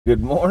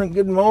Good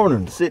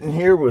morning. Sitting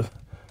here with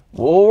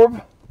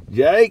Warb,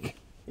 Jake.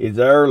 It's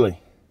early.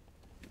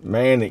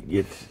 Man, it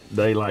gets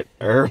daylight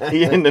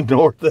early in the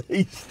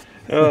Northeast.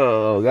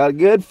 Oh, got a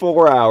good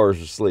 4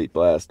 hours of sleep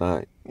last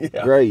night.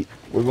 Yeah. Great.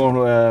 We're going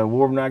to,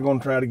 Warb and I are going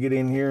to try to get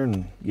in here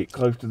and get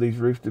close to these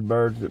roosted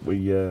birds that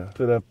we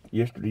put up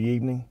yesterday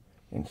evening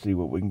and see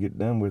what we can get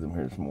done with them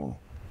here this morning.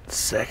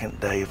 Second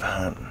day of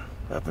hunting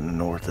up in the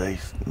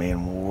Northeast. Me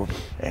and Warb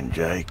and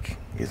Jake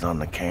is on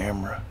the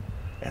camera.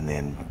 And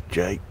then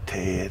Jake,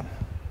 Ted,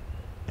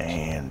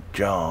 and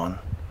John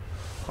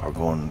are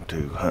going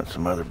to hunt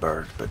some other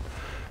birds. But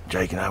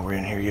Jake and I were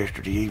in here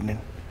yesterday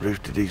evening,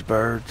 roosted these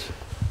birds.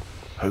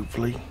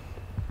 Hopefully,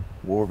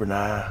 Warb and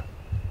I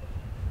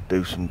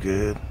do some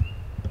good.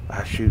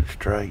 I shoot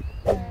straight.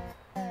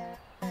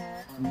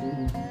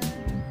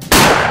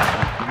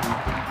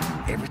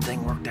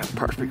 Everything worked out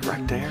perfect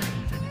right there,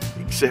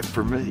 except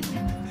for me.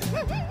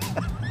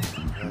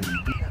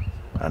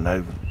 I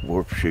know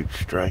Warb shoots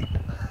straight.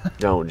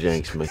 Don't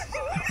jinx me.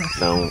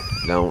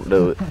 Don't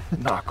do it.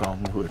 Knock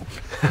on wood.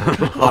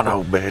 On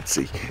old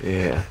Betsy.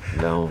 Yeah,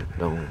 don't.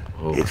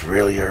 Oh. It's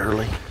really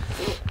early.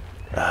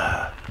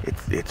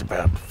 It's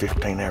about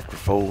 15 after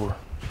 4.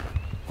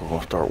 We're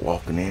gonna start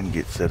walking in,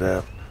 get set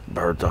up.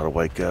 Birds ought to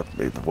wake up.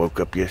 They woke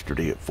up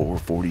yesterday at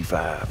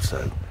 4:45,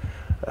 so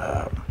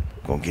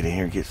gonna get in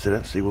here and get set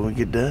up, see what we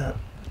get done.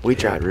 We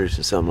tried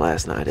roosting some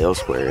last night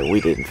elsewhere, and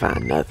we didn't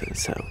find nothing,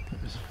 so.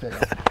 It was a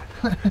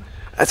fail.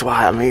 That's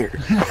why I'm here.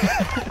 He's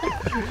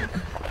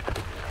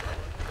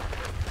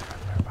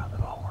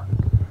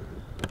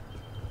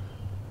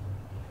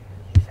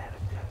at a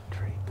good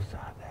tree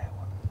beside that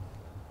one.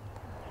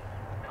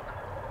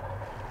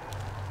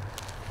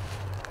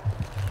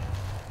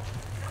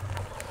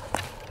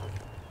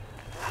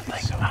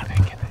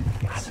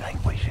 I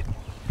think we should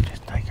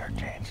just take our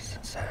chances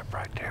and set up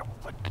right there.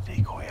 We'll put the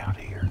decoy out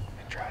here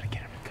and try to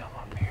get him to come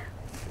up here.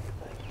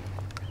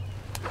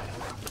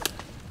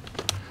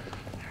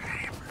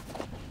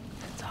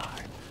 That's a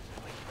hide.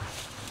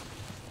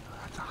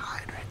 That's a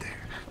hide right there.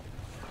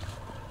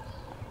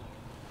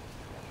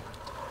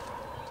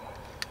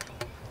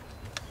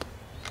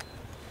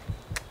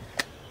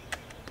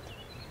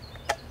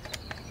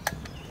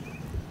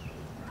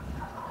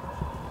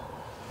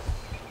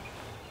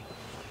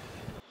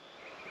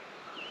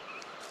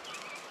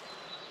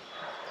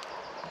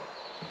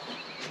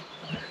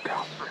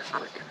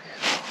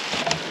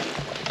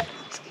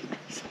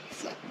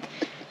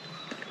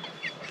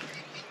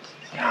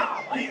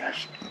 Golly,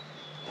 there's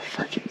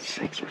freaking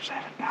 6 or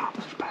 7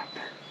 gobblers back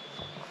there.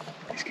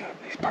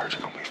 These birds are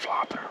gonna be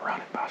flopping and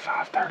running by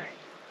 5:30.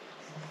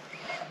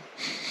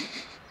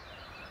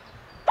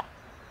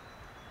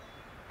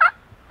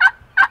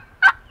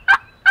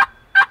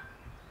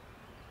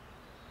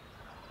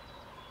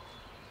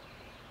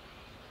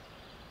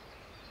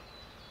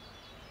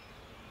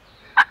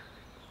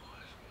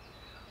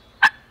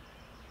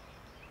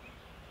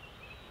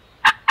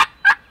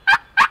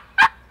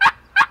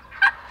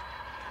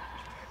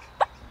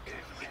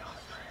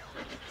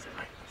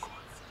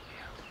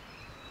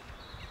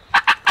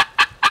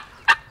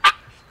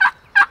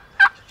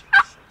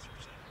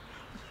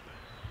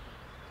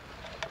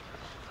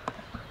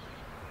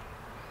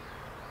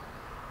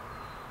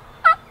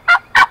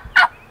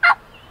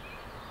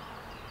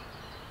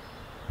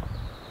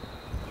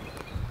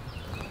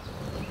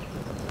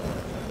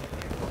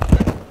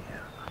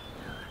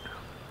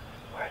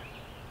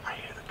 I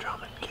hear the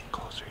drumming getting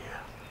closer, yeah.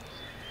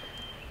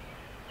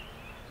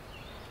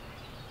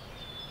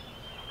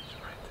 He's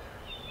right there.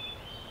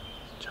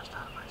 He's just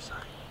out of my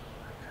sight.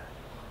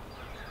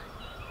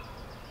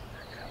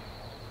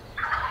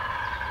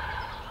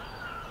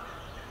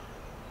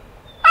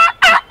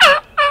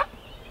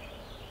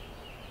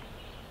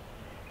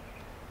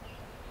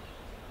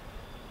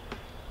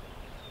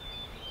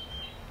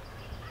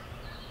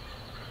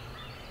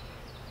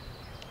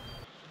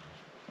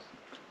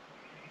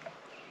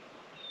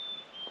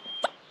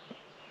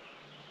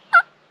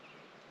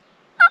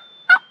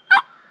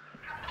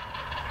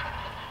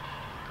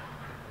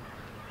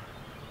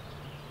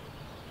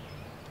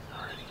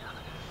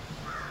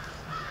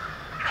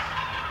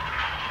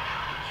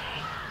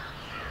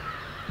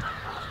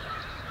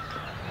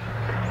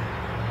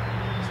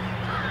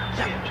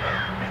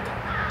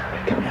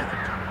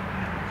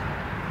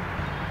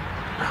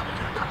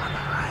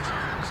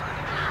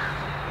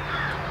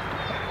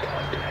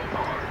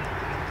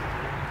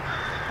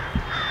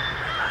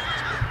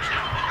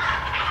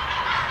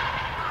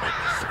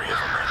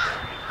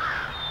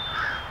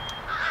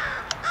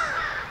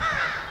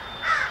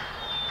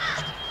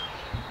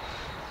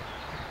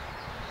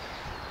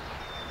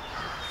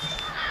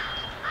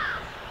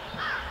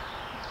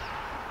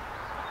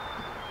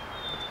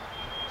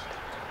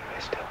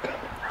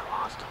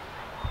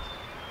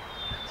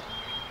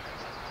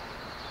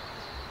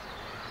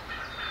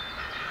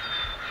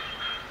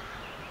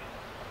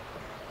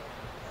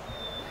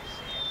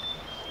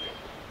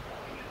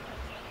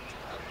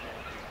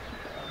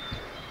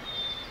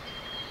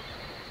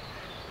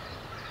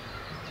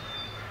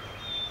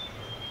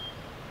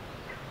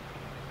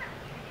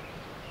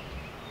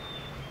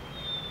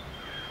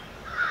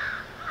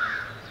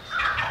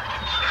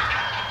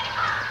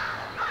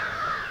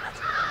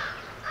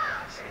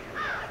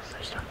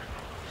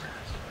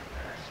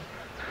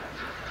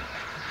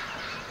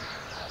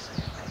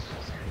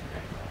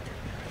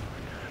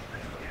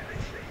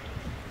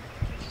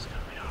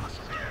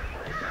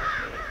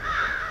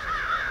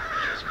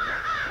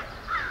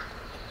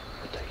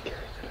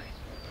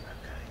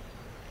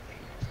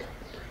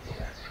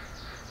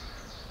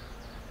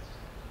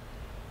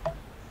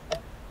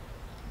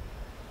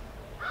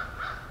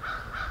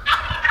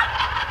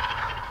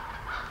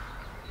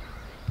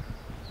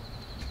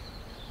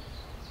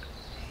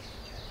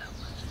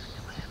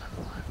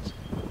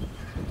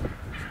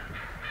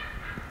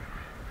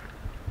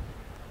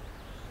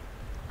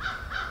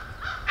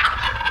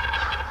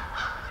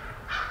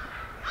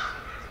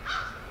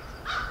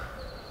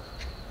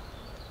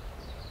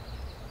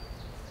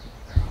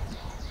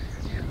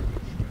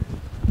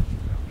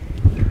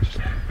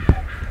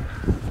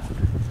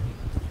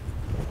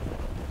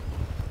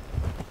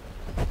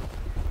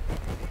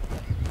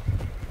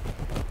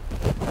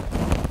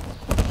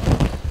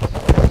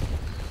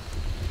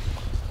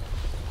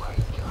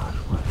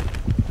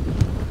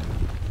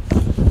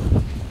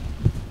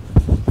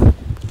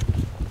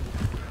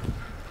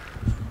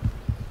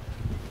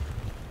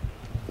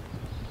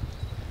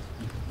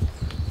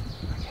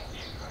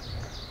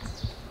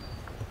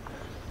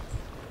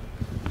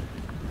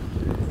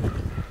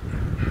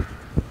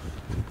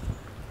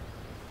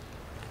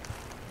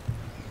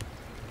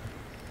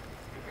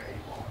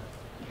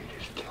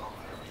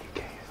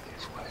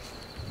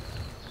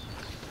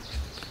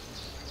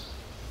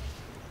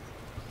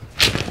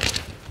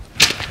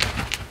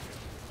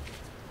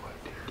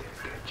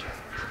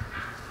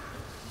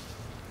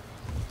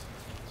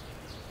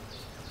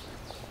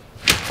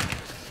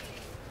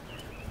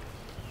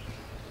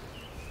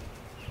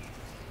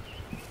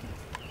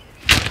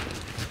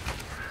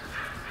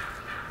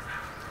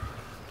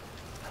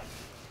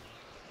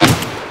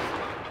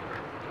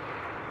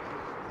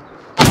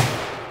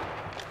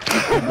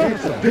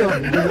 That's a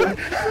dummy, man.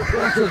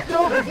 That's a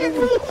dummy.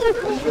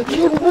 I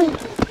can't wait.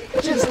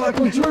 Just like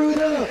we drew it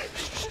up.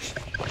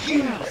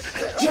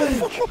 Yes,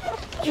 Jake.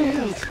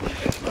 Yes.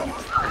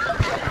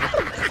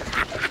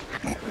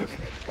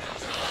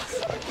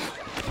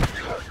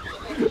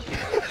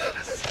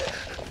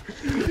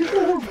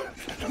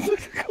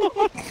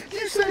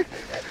 You said,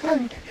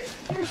 hey,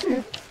 you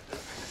said,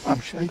 I'm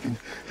shaking.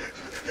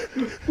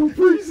 I'm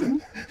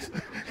freezing.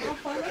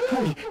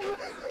 Hey,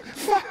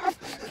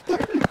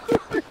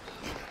 5:30.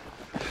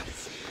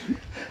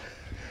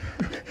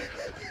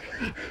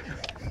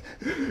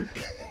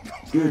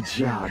 Good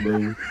job,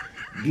 dude.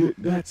 Good.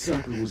 That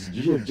sucker was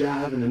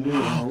jiving and doing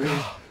all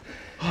that.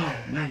 Oh,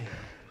 man.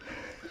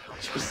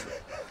 Just,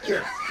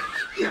 yes,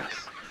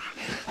 yes.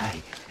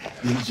 Hey,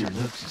 these are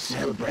looks of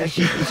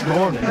celebration this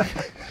morning.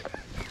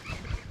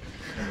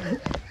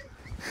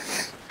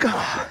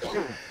 God,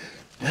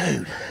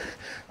 dude,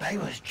 they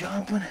was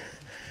jumping,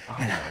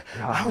 and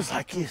I was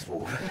like this,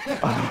 boy.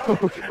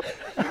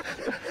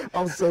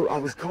 I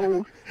was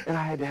cold, and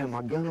I had to have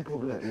my gun up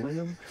over that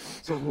limb.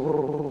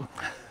 So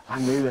I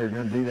knew they were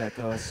going to do that,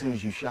 though. As soon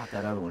as you shot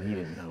that other one, he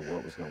didn't know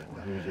what was going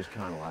on. He was just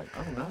kind of like,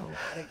 oh no.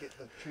 I didn't get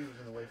the tree was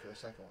in the way for the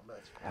second one,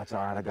 but That's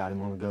all right. I got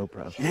him on the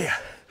GoPro. Yeah.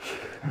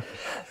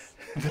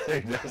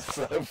 Dude, that's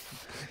so.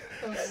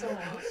 that's so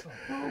awesome.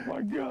 Oh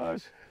my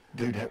gosh.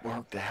 Dude, that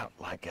worked out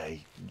like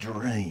a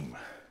dream.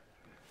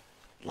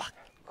 Like,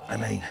 I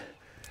mean,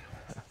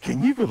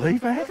 can you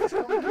believe that? We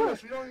don't even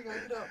gotta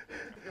get up.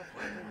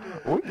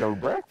 We go to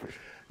breakfast.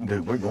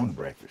 Dude, we're going to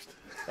breakfast.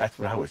 That's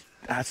what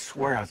I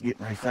swear I was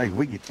getting ready to say,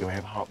 we get to go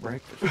have a hot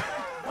breakfast.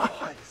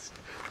 Nice.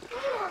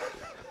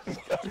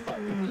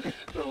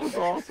 That was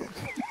awesome.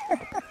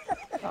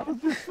 That was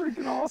just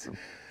freaking awesome.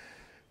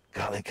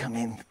 God, they come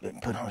in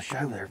and put on a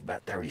show there for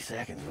about 30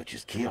 seconds, which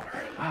is killer.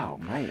 Oh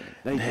man!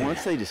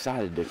 Once they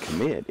decided to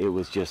commit, it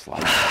was just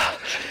like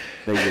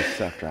they just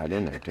sucked right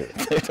in there to it.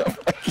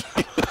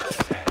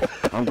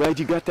 I'm glad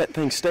you got that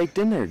thing staked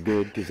in there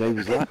good, because they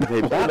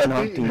about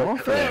knocked him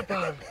off there.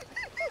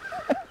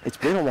 It's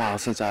been a while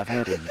since I've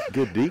had a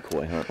good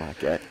decoy hunt like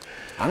that.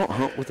 I don't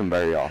hunt with them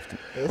very often.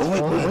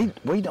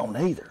 We don't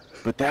either.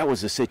 But that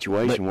was a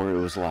situation where it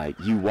was like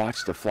you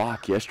watched the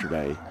flock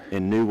yesterday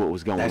and knew what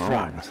was going on.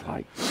 Right. It's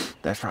like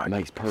That's right. it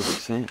makes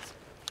perfect sense.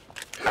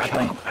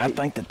 I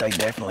think that they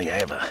definitely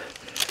have a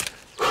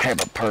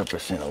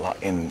purpose in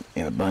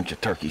a bunch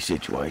of turkey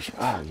situations.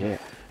 Oh yeah,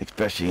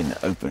 Especially in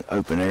the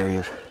open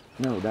areas.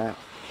 no doubt.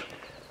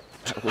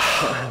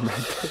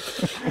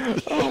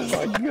 Oh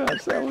my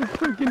gosh, that was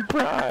freaking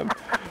prime.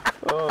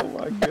 Oh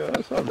my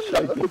gosh, I'm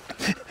shaking.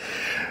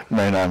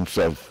 Man, I'm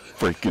so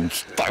freaking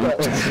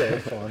stoked. So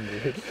fun,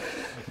 dude.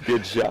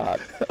 Good shot.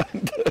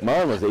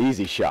 Mine was an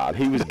easy shot.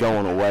 He was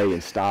going away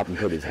and stopped and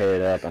put his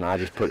head up, and I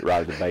just put it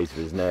right at the base of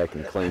his neck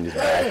and cleaned his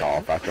back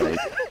off, I think.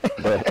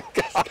 But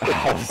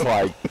I was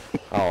like,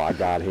 oh, I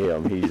got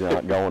him. He's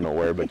not going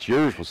nowhere. But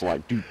yours was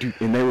like, doot, doot,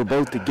 and they were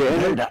both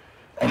together.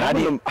 And I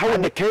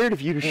wouldn't have cared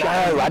if you'd have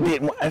shot. No, I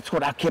didn't. That's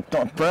what I kept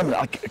on from.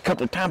 Like, a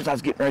couple of times I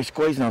was getting ready to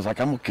squeeze, and I was like,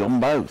 I'm going to kill them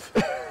both.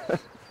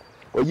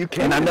 Well, you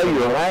can't. And I know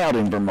you're allowed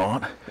in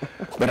Vermont,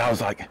 but I was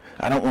like,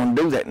 I don't want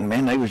to do that. And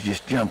man, they was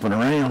just jumping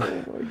around.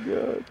 Oh my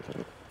God.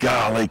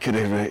 Golly, could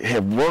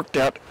have worked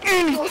out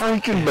any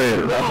freaking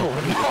better.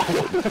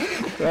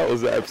 That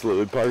was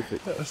absolutely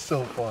perfect. That was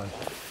so fun.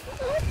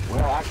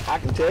 Well, I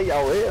can tell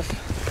y'all this.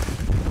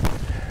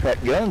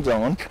 That gun's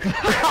on.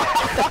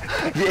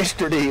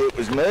 Yesterday it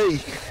was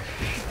me.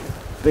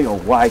 Big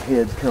old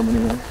whiteheads coming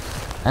in.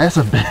 That's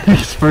a big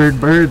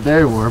spurred bird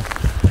there, Warb.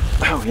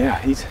 Oh yeah,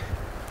 he's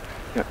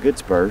got good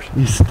spurs.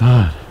 He's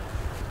stud.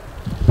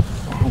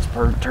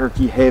 Spurred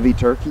turkey, heavy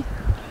turkey.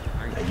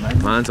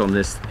 Mine's on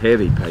this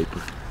heavy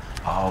paper.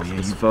 Oh yeah,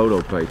 It's photo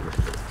paper.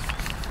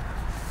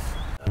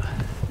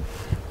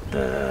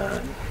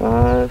 the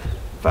 5,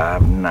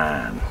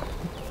 5'9".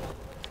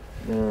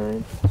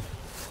 9.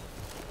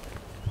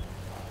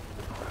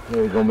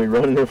 They're gonna be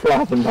running and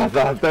flopping by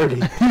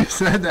 5:30. You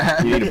said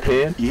that. You need a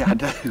pen? Yeah, I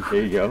do.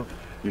 Here you go.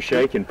 You're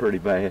shaking pretty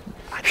bad.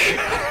 I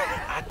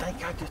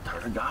think I just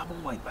heard a gobble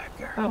way back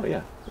there. Oh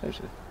yeah, yeah.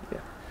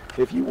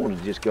 If you wanted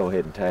to just go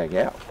ahead and tag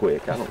out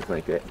quick, I don't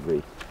think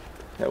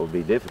that would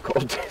be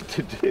difficult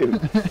to do.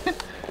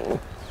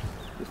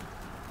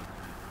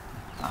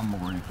 I'm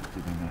more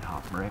interested in that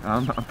hot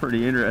breakfast. I'm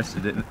pretty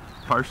interested in it,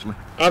 personally.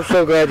 I'm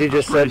so glad you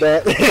just said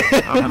that.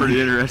 I'm pretty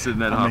interested in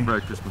that hot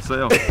breakfast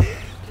myself.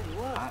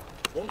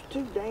 There's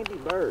two dandy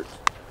birds.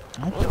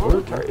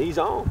 He's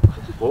on,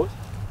 boys.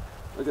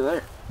 Look at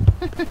there.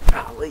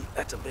 Golly,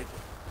 that's a big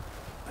one.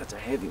 That's a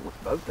heavy one.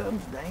 Both of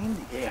them's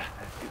dandy. Yeah,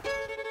 that's good.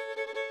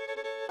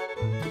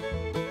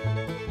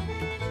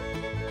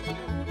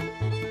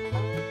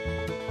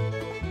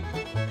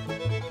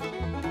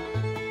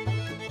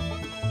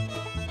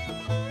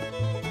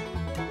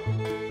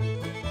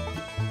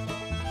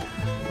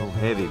 Old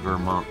heavy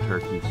Vermont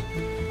turkeys.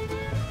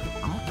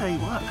 I'm gonna tell you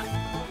what.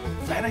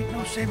 That ain't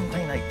no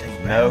 17,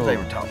 18 No. pounds they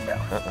were talking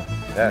about.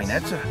 I mean,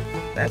 that's a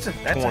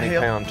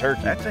 20-pound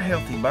turkey. That's a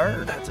healthy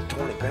bird. That's a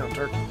 20-pound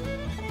turkey.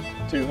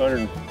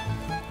 200,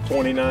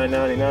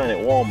 $29.99 at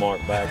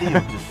Walmart back. He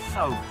was just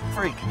so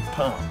freaking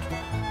pumped.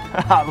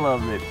 I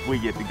love that we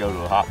get to go to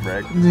a hot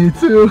breakfast. Me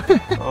too.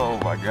 Oh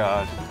my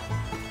gosh.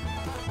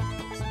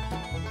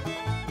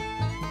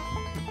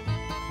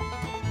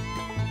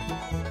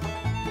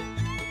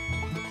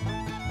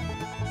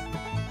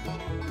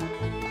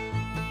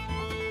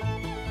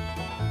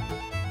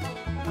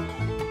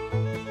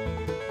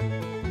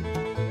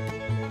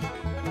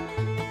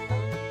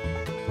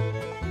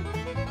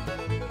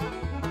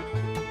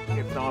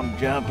 Kept on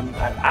jumping.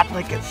 I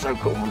think it's so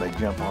cool when they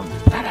jump on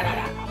this.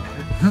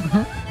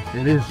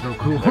 It is so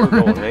cool. They were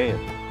going ham.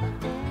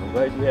 I'm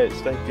glad you had it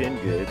staked in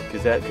good,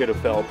 because that could have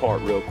fell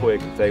apart real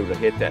quick if they would have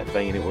hit that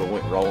thing and it would have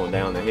went rolling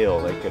down the hill.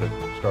 They could have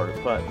started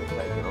putting and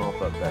taking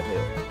off up that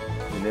hill,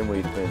 and then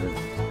we'd have been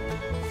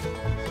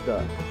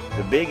stuck.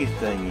 The biggest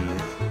thing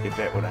is, if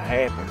that would have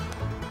happened,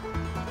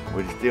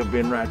 we'd have still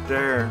been right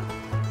there,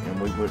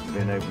 and we wouldn't have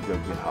been able to go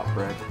get hot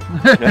breakfast.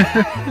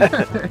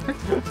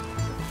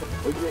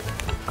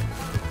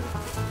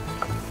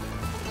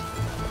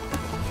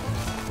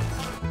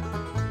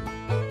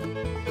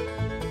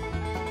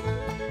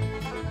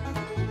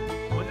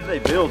 When did they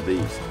build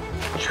these?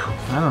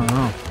 I don't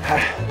know.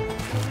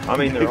 I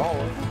mean, they're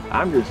all.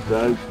 I'm just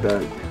so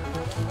stoked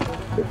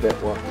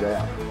that worked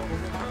out.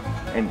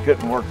 And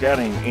couldn't work out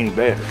any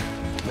better.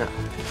 No.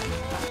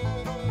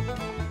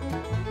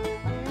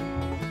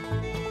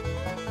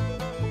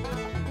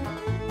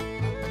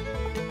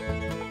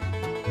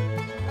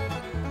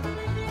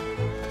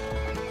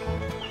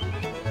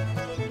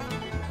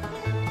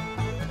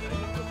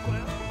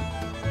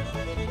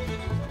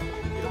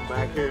 Get them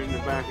back here in the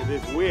back of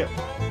this whip.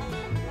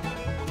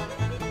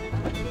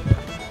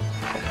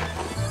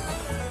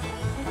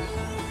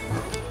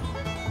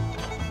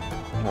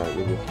 All right,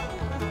 we go.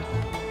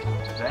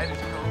 That is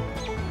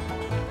cool.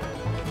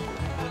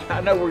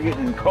 I know we're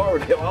getting in the car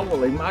with him. I'm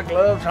gonna leave my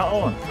gloves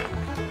on.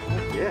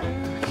 Yeah.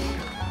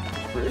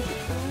 Pretty.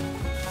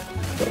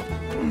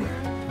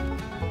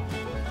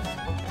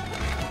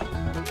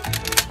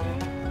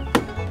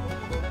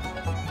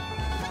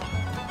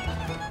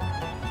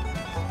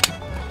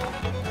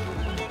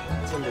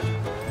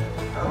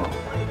 Oh,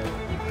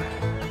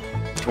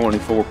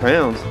 24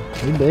 pounds.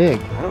 Too big.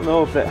 I don't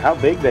know if how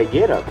big they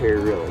get up here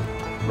really.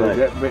 But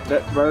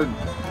that bird,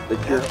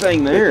 that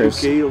thing there is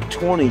killed.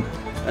 23,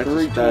 That's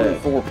a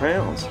stag. 24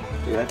 pounds.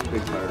 Yeah, that's a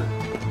big bird.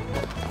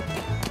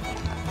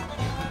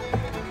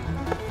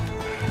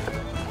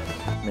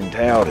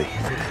 Mentality.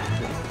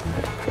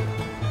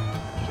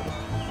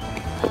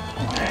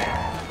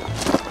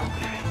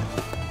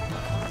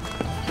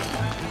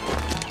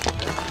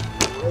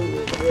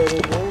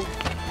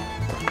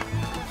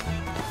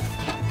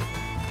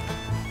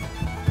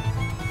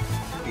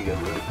 You got a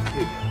little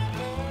pig.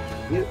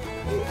 Yep.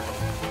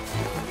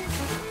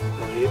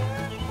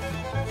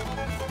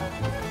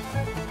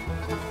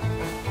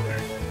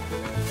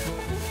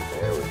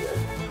 There we go.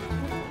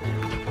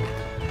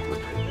 We'll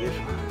take this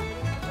one.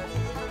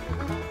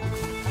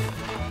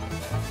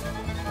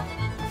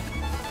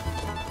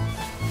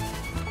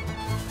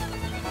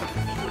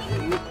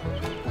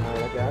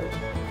 Alright, I got it.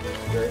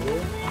 Very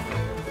good.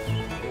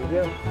 There you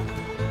go.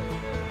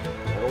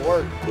 That'll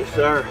work. Yes,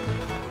 sir.